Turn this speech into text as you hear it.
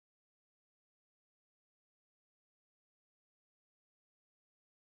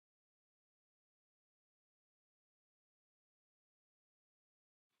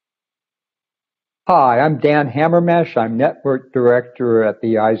Hi, I'm Dan Hamermesh. I'm Network Director at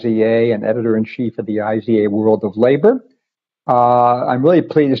the IZA and Editor-in-Chief of the IZA World of Labor. I'm really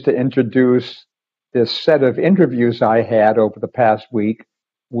pleased to introduce this set of interviews I had over the past week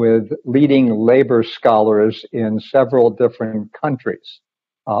with leading labor scholars in several different countries.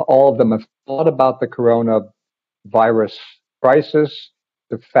 All of them have thought about the coronavirus crisis,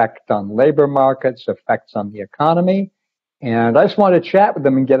 effect on labor markets, effects on the economy, and I just want to chat with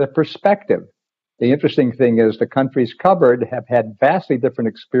them and get a perspective. The interesting thing is the countries covered have had vastly different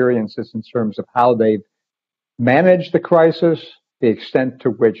experiences in terms of how they've managed the crisis, the extent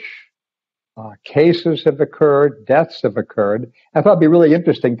to which cases have occurred, deaths have occurred. I thought it'd be really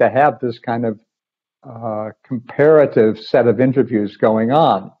interesting to have this kind of comparative set of interviews going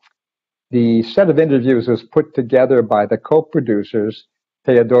on. The set of interviews was put together by the co-producers,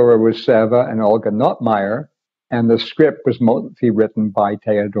 Theodora Ruseva and Olga Notmeyer, and the script was mostly written by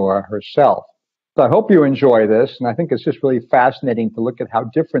Theodora herself. So I hope you enjoy this, and I think it's just really fascinating to look at how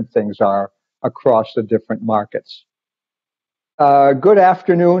different things are across the different markets. Good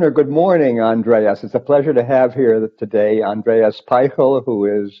afternoon or good morning, Andreas. It's a pleasure to have here today Andreas Peichl, who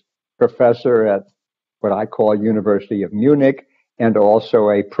is professor at what I call University of Munich, and also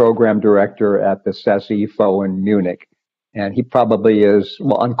a program director at the SES-IFO in Munich. And he probably is,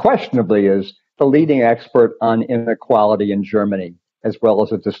 well, unquestionably is the leading expert on inequality in Germany, as well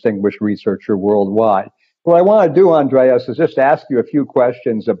as a distinguished researcher worldwide. What I want to do, Andreas, is just ask you a few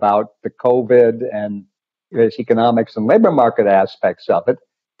questions about the COVID and its economics and labor market aspects of it.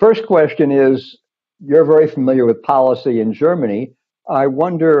 First question is, you're very familiar with policy in Germany. I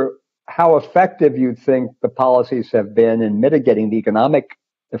wonder how effective you think the policies have been in mitigating the economic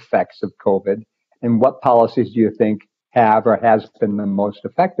effects of COVID, and what policies do you think have or has been the most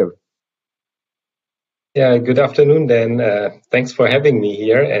effective? Yeah, good afternoon, Dan. Thanks for having me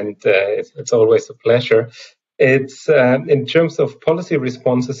here, and it's always a pleasure. It's in terms of policy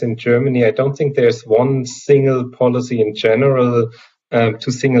responses in Germany, I don't think there's one single policy in general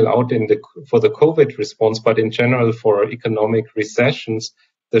to single out for the COVID response, but in general for economic recessions,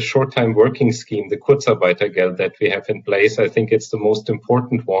 the short-time working scheme, the Kurzarbeitergeld that we have in place, I think it's the most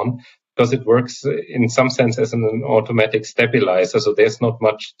important one because it works in some sense as an automatic stabilizer. So there's not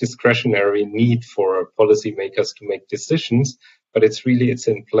much discretionary need for policymakers to make decisions, but it's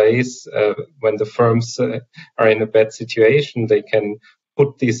in place when the firms are in a bad situation. They can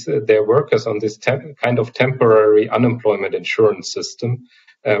put their workers on this kind of temporary unemployment insurance system,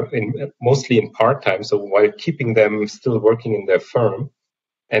 mostly in part-time, so while keeping them still working in their firm.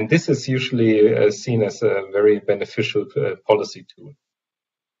 And this is usually seen as a very beneficial policy tool.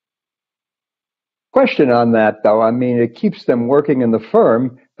 Question on that, though. I mean, it keeps them working in the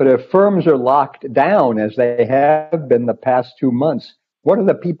firm, but if firms are locked down, as they have been the past 2 months, what do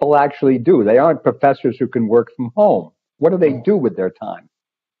the people actually do? They aren't professors who can work from home. What do they do with their time?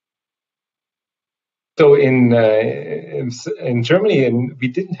 So in Germany, we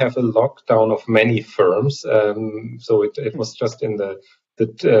didn't have a lockdown of many firms. So it was just in the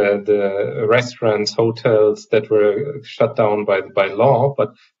restaurants, hotels that were shut down by law.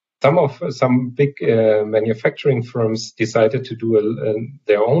 But some big manufacturing firms decided to do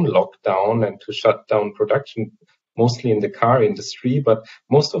their own lockdown and to shut down production, mostly in the car industry. But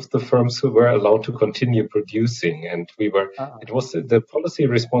most of the firms who were allowed to continue producing, and the policy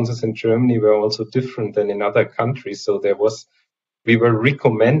responses in Germany were also different than in other countries. So we were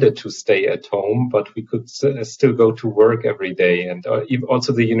recommended to stay at home, but we could still go to work every day. And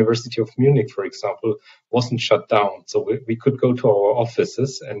also the University of Munich, for example, wasn't shut down. So we could go to our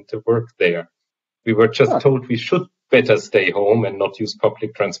offices and to work there. We were just told we should better stay home and not use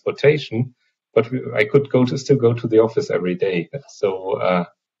public transportation. But I could still go to the office every day. So,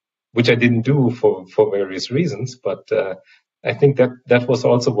 which I didn't do for various reasons, but I think that was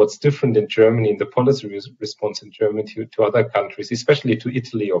also what's different in Germany, in the policy response in Germany to other countries, especially to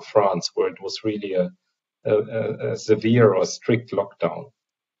Italy or France, where it was really a severe or strict lockdown.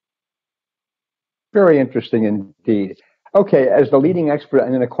 Very interesting indeed. Okay, as the leading expert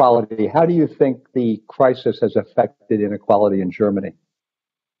on inequality, how do you think the crisis has affected inequality in Germany?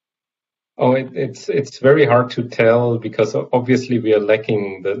 Oh, it's very hard to tell because obviously we are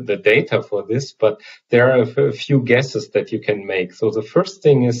lacking the data for this, but there are a few guesses that you can make. So the first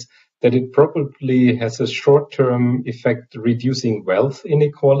thing is that it probably has a short-term effect reducing wealth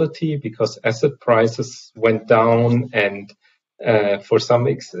inequality because asset prices went down and for some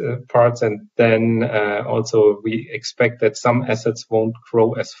parts, and then also we expect that some assets won't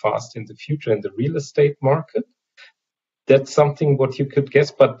grow as fast in the future in the real estate market. That's something what you could guess,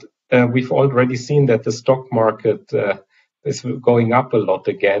 but we've already seen that the stock market is going up a lot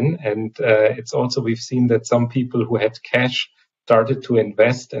again. And it's also, we've seen that some people who had cash started to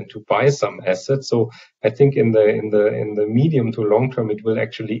invest and to buy some assets. So I think in the medium to long term, it will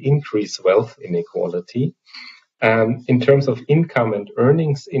actually increase wealth inequality. In terms of income and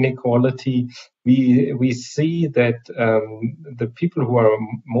earnings inequality, we see that the people who are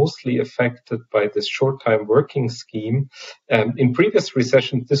mostly affected by this short-time working scheme, in previous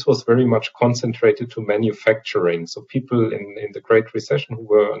recessions, this was very much concentrated to manufacturing. So people in the Great Recession who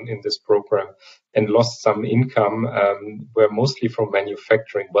were in this program and lost some income were mostly from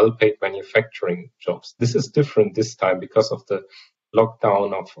manufacturing, well-paid manufacturing jobs. This is different this time because of the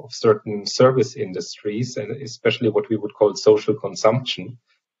lockdown of certain service industries, and especially what we would call social consumption.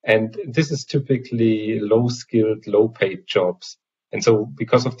 And this is typically low-skilled, low-paid jobs. And so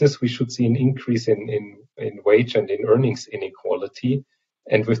because of this, we should see an increase in wage and in earnings inequality.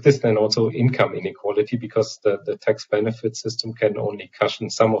 And with this, then also income inequality, because the tax benefit system can only cushion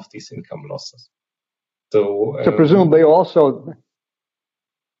some of these income losses. So presumably also,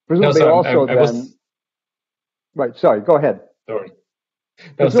 right, sorry, go ahead. Sorry.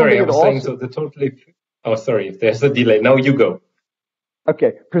 No, sorry, I was saying, so sorry, if there's a delay. Now you go.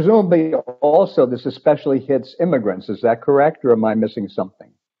 Okay, presumably also this especially hits immigrants. Is that correct, or am I missing something?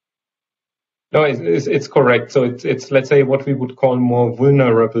 No, it's correct. So it's let's say what we would call more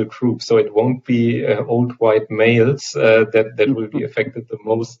vulnerable groups. So it won't be old white males that will be affected the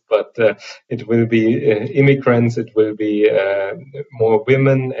most, but it will be immigrants, it will be more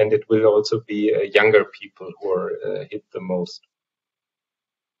women, and it will also be younger people who are hit the most.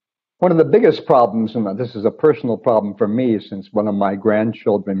 One of the biggest problems, and this is a personal problem for me, since one of my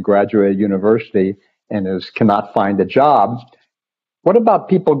grandchildren graduated university and cannot find a job. What about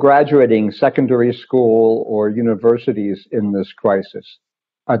people graduating secondary school or universities in this crisis?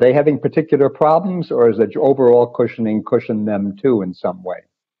 Are they having particular problems, or is the overall cushioning cushion them too in some way?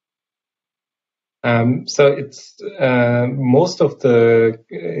 So it's most of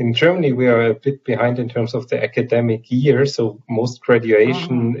in Germany, we are a bit behind in terms of the academic year. So most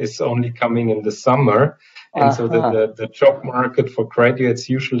graduation is only coming in the summer. And so the job market for graduates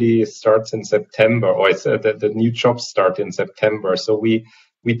usually starts in September, or it's, the new jobs start in September. So we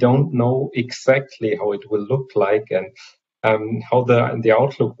don't know exactly how it will look like and how the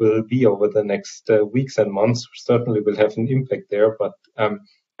outlook will be over the next weeks and months. Certainly will have an impact there, but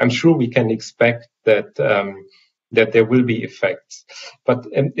I'm sure we can expect that that there will be effects. But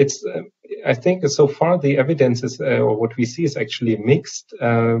I think so far the evidence is, or what we see is actually mixed,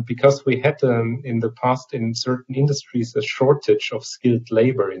 because we had in the past in certain industries a shortage of skilled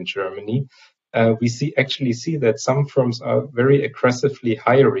labor in Germany. We actually see that some firms are very aggressively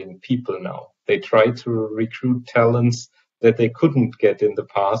hiring people now. They try to recruit talents that they couldn't get in the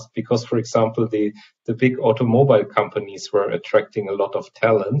past because, for example, the big automobile companies were attracting a lot of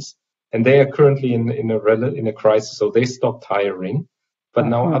talents, and they are currently in a crisis, so they stopped hiring. But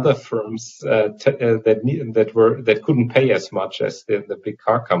now other firms that couldn't pay as much as the big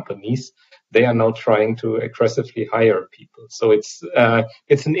car companies, they are now trying to aggressively hire people. So it's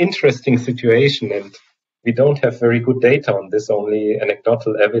an interesting situation, and we don't have very good data on this, only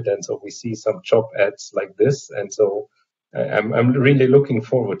anecdotal evidence, or we see some job ads like this, and so I'm really looking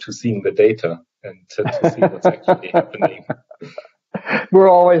forward to seeing the data and to see what's actually happening. We're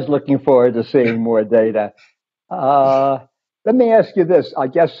always looking forward to seeing more data. Let me ask you this. I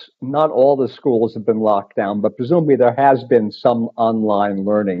guess not all the schools have been locked down, but presumably there has been some online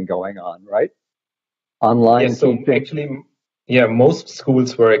learning going on, right? Online teaching. So actually, most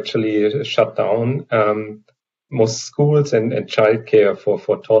schools were actually shut down. Most schools and childcare for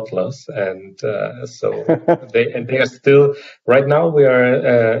toddlers, and so they are still right now. We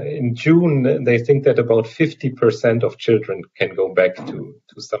are in June. They think that about 50% of children can go back to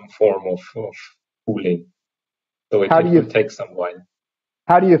some form of schooling. So it will take some while.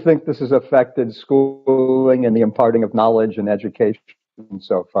 How do you think this has affected schooling and the imparting of knowledge and education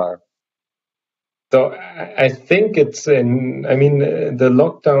so far? So I think the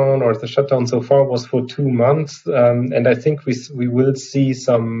lockdown or the shutdown so far was for 2 months, and I think we will see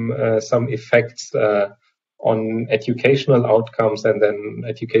some effects on educational outcomes and then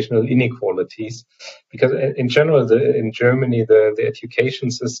educational inequalities, because in general in Germany the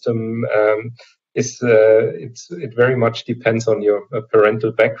education system it very much depends on your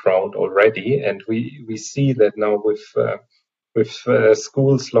parental background already, and we see that now with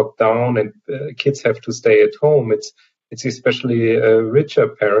schools locked down and kids have to stay at home, it's especially richer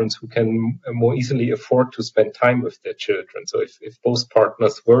parents who can more easily afford to spend time with their children. So if both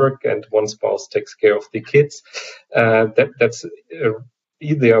partners work and one spouse takes care of the kids, that's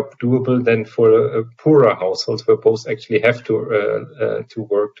easier doable than for poorer households where both actually have to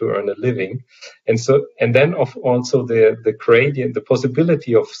work to earn a living. And then also the gradient, the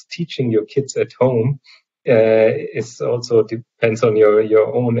possibility of teaching your kids at home is also depends on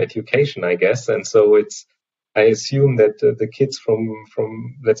your own education, I guess. And so I assume that the kids from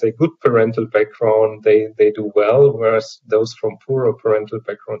let's say good parental background, they do well, whereas those from poorer parental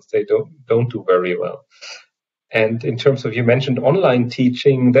backgrounds, they don't do very well. And in terms of, you mentioned online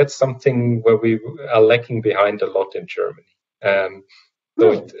teaching, that's something where we are lacking behind a lot in Germany.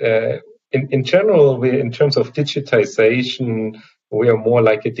 In general, in terms of digitization, we are more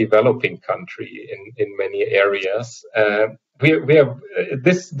like a developing country in many areas. We have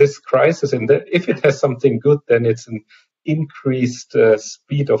this crisis, and if it has something good, then it's an increased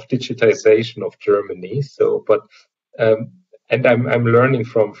speed of digitization of Germany. So, but and I'm learning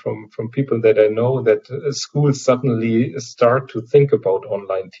from people that I know that schools suddenly start to think about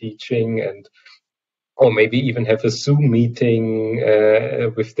online teaching or maybe even have a Zoom meeting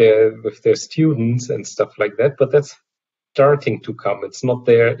with their students and stuff like that. But that's starting to come. It's not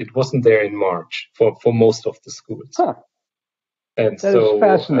there. It wasn't there in March for most of the schools. Huh. And that is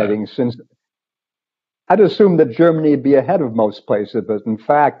fascinating, since I'd assume that Germany would be ahead of most places, but in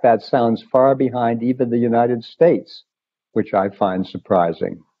fact, that sounds far behind even the United States, which I find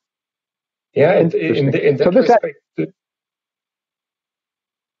surprising. Yeah, in that respect.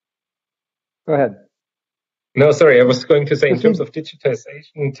 Go ahead. No, sorry, I was going to say, in terms of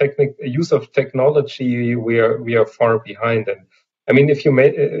digitization, use of technology, we are far behind. And I mean, if you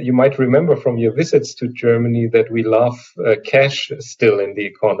might remember from your visits to Germany that we love cash still in the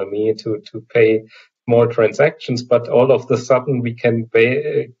economy to pay more transactions, but all of the sudden we can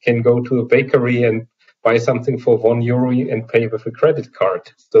go to a bakery and buy something for €1 and pay with a credit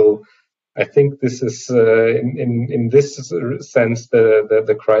card. So I think this is in this sense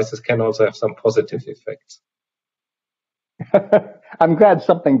the crisis can also have some positive effects. I'm glad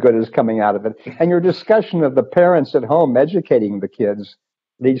something good is coming out of it. And your discussion of the parents at home educating the kids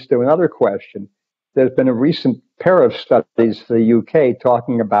leads to another question. There's been a recent pair of studies in the UK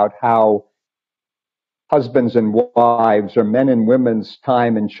talking about how husbands and wives, or men and women's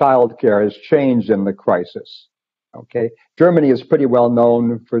time in childcare, has changed in the crisis. Okay, Germany is pretty well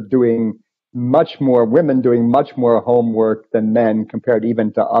known for doing women doing much more homework than men, compared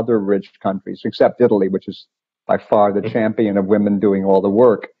even to other rich countries, except Italy, which is by far the champion of women doing all the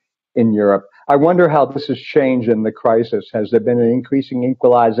work in Europe. I wonder how this has changed in the crisis. Has there been an increasing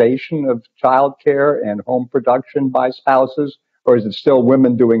equalization of childcare and home production by spouses, or is it still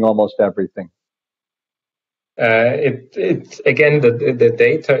women doing almost everything? It's again, the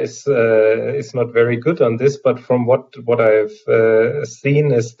data is not very good on this, but from what I've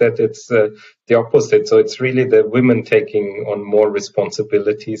seen is that it's the opposite. So it's really the women taking on more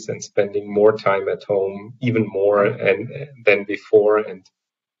responsibilities and spending more time at home, even more than before, and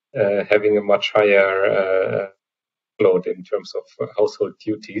having a much higher load in terms of household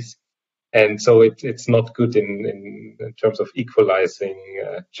duties. And so it's not good in terms of equalizing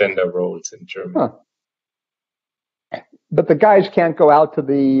gender roles in Germany. Huh. But the guys can't go out to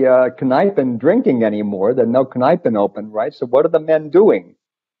the Kneipen drinking anymore. There's no Kneipen open, right? So what are the men doing?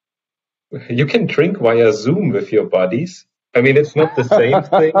 You can drink via Zoom with your buddies. I mean, it's not the same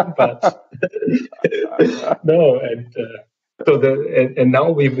thing, but no. And so and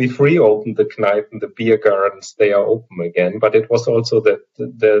now we've reopened the Kneipen, the beer gardens. They are open again. But it was also that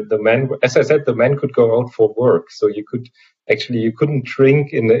the men, as I said, the men could go out for work. So you couldn't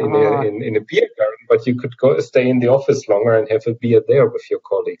drink in a beer garden, but you could stay in the office longer and have a beer there with your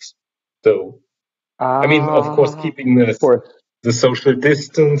colleagues. So, I mean, of course, keeping the social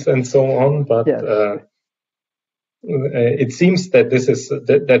distance and so on, but yes. It seems that this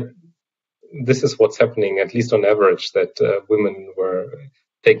is what's happening, at least on average, that women were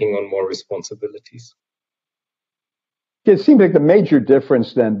taking on more responsibilities. It seems like the major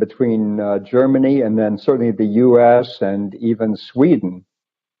difference then between Germany and then certainly the US and even Sweden,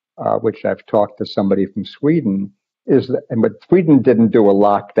 which I've talked to somebody from Sweden, is that, but Sweden didn't do a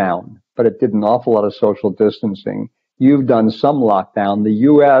lockdown, but it did an awful lot of social distancing. You've done some lockdown. The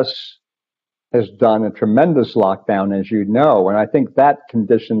US has done a tremendous lockdown, as you know, and I think that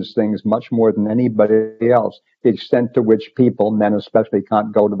conditions things much more than anybody else, the extent to which people, men especially,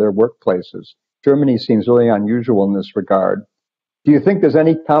 can't go to their workplaces. Germany seems really unusual in this regard. Do you think there's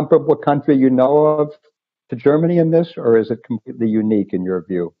any comparable country you know of to Germany in this, or is it completely unique in your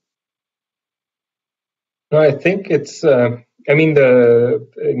view? No, I think it's I mean,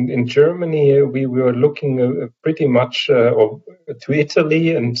 in Germany, we were looking pretty much to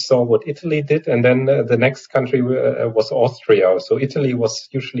Italy and saw what Italy did. And then the next country was Austria. So Italy was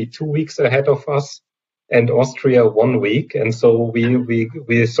usually 2 weeks ahead of us and Austria 1 week. And so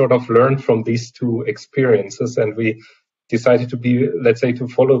we sort of learned from these two experiences, and we decided to be, let's say, to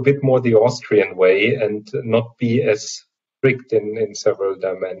follow a bit more the Austrian way and not be as strict in several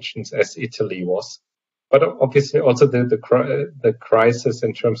dimensions as Italy was. But obviously, also the crisis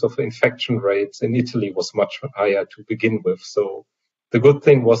in terms of infection rates in Italy was much higher to begin with. So the good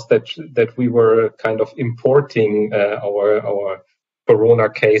thing was that we were kind of importing our corona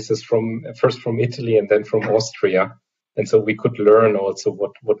cases first from Italy and then from Austria, and so we could learn also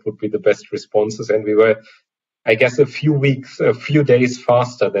what would be the best responses. And we were, I guess, a few days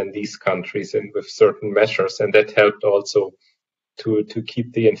faster than these countries and with certain measures, and that helped also to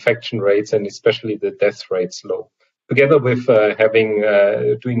keep the infection rates and especially the death rates low, together with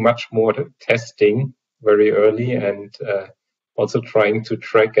doing much more testing very early and also trying to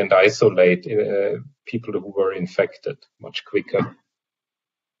track and isolate people who were infected much quicker.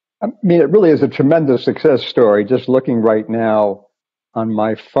 I mean, it really is a tremendous success story. Just looking right now on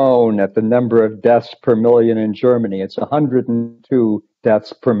my phone at the number of deaths per million in Germany, it's 102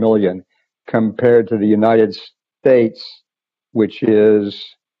 deaths per million compared to the United States, which is,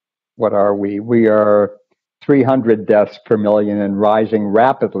 what are we? We are 300 deaths per million and rising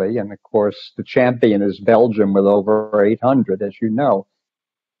rapidly. And of course, the champion is Belgium with over 800, as you know.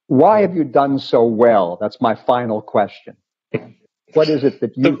 Why have you done so well? That's my final question. What is it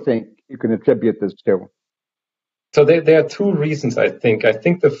that you think you can attribute this to? So there are two reasons, I think. I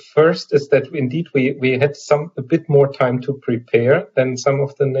think the first is that indeed we had a bit more time to prepare than some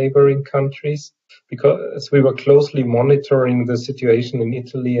of the neighboring countries, because we were closely monitoring the situation in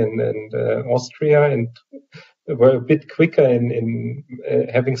Italy and Austria, and were a bit quicker in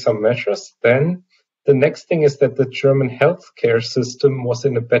having some measures. Then the next thing is that the German healthcare system was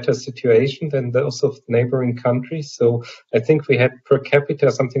in a better situation than those of neighboring countries. So I think we had per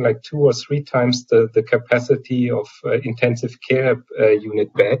capita something like 2 or 3 times the capacity of intensive care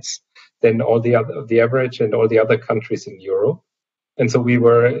unit beds than all the average and all the other countries in Europe. And so we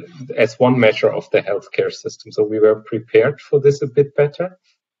were, as one measure of the healthcare system, so we were prepared for this a bit better.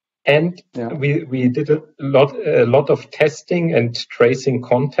 And we did a lot of testing and tracing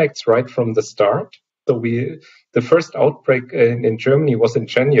contacts right from the start. So the first outbreak in Germany was in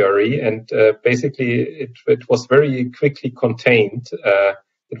January, and basically it was very quickly contained.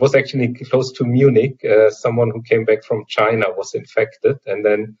 It was actually close to Munich. Someone who came back from China was infected, and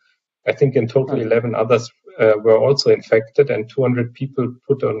then I think in total 11 others were also infected, and 200 people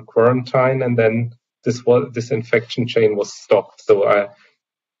put on quarantine, and then this infection chain was stopped. So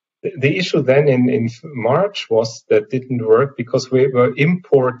the issue then in March was that didn't work because we were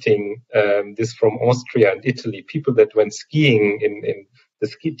importing this from Austria and Italy, people that went skiing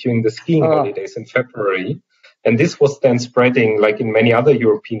during the skiing holidays in February. And this was then spreading, like in many other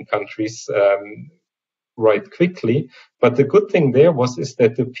European countries, right quickly. But the good thing there is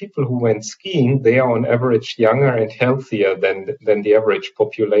that the people who went skiing, they are on average younger and healthier than the average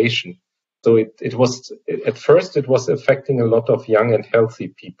population. So it was, at first it was affecting a lot of young and healthy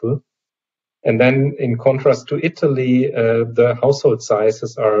people. And then in contrast to Italy, the household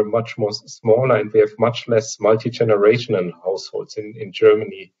sizes are much more smaller, and we have much less multi-generational households in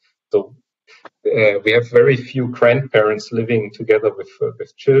Germany. So we have very few grandparents living together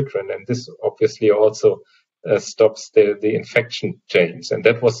with children. And this obviously also stops the infection chains. And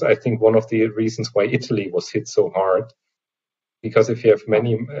that was, I think, one of the reasons why Italy was hit so hard. Because if you have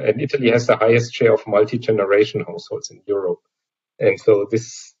and Italy has the highest share of multi-generation households in Europe. And so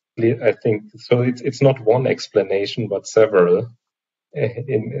this, I think, so it's not one explanation, but several.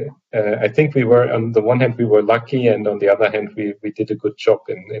 I think we were, on the one hand, we were lucky, and on the other hand, we did a good job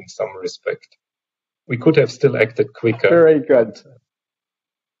in some respect. We could have still acted quicker. Very good.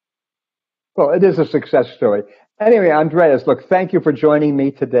 Well, it is a success story. Anyway, Andreas, look, thank you for joining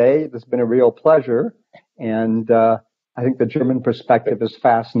me today. It's been a real pleasure. And I think the German perspective is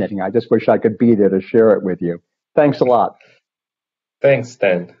fascinating. I just wish I could be there to share it with you. Thanks a lot. Thanks,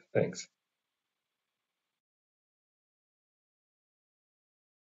 Dan. Thanks.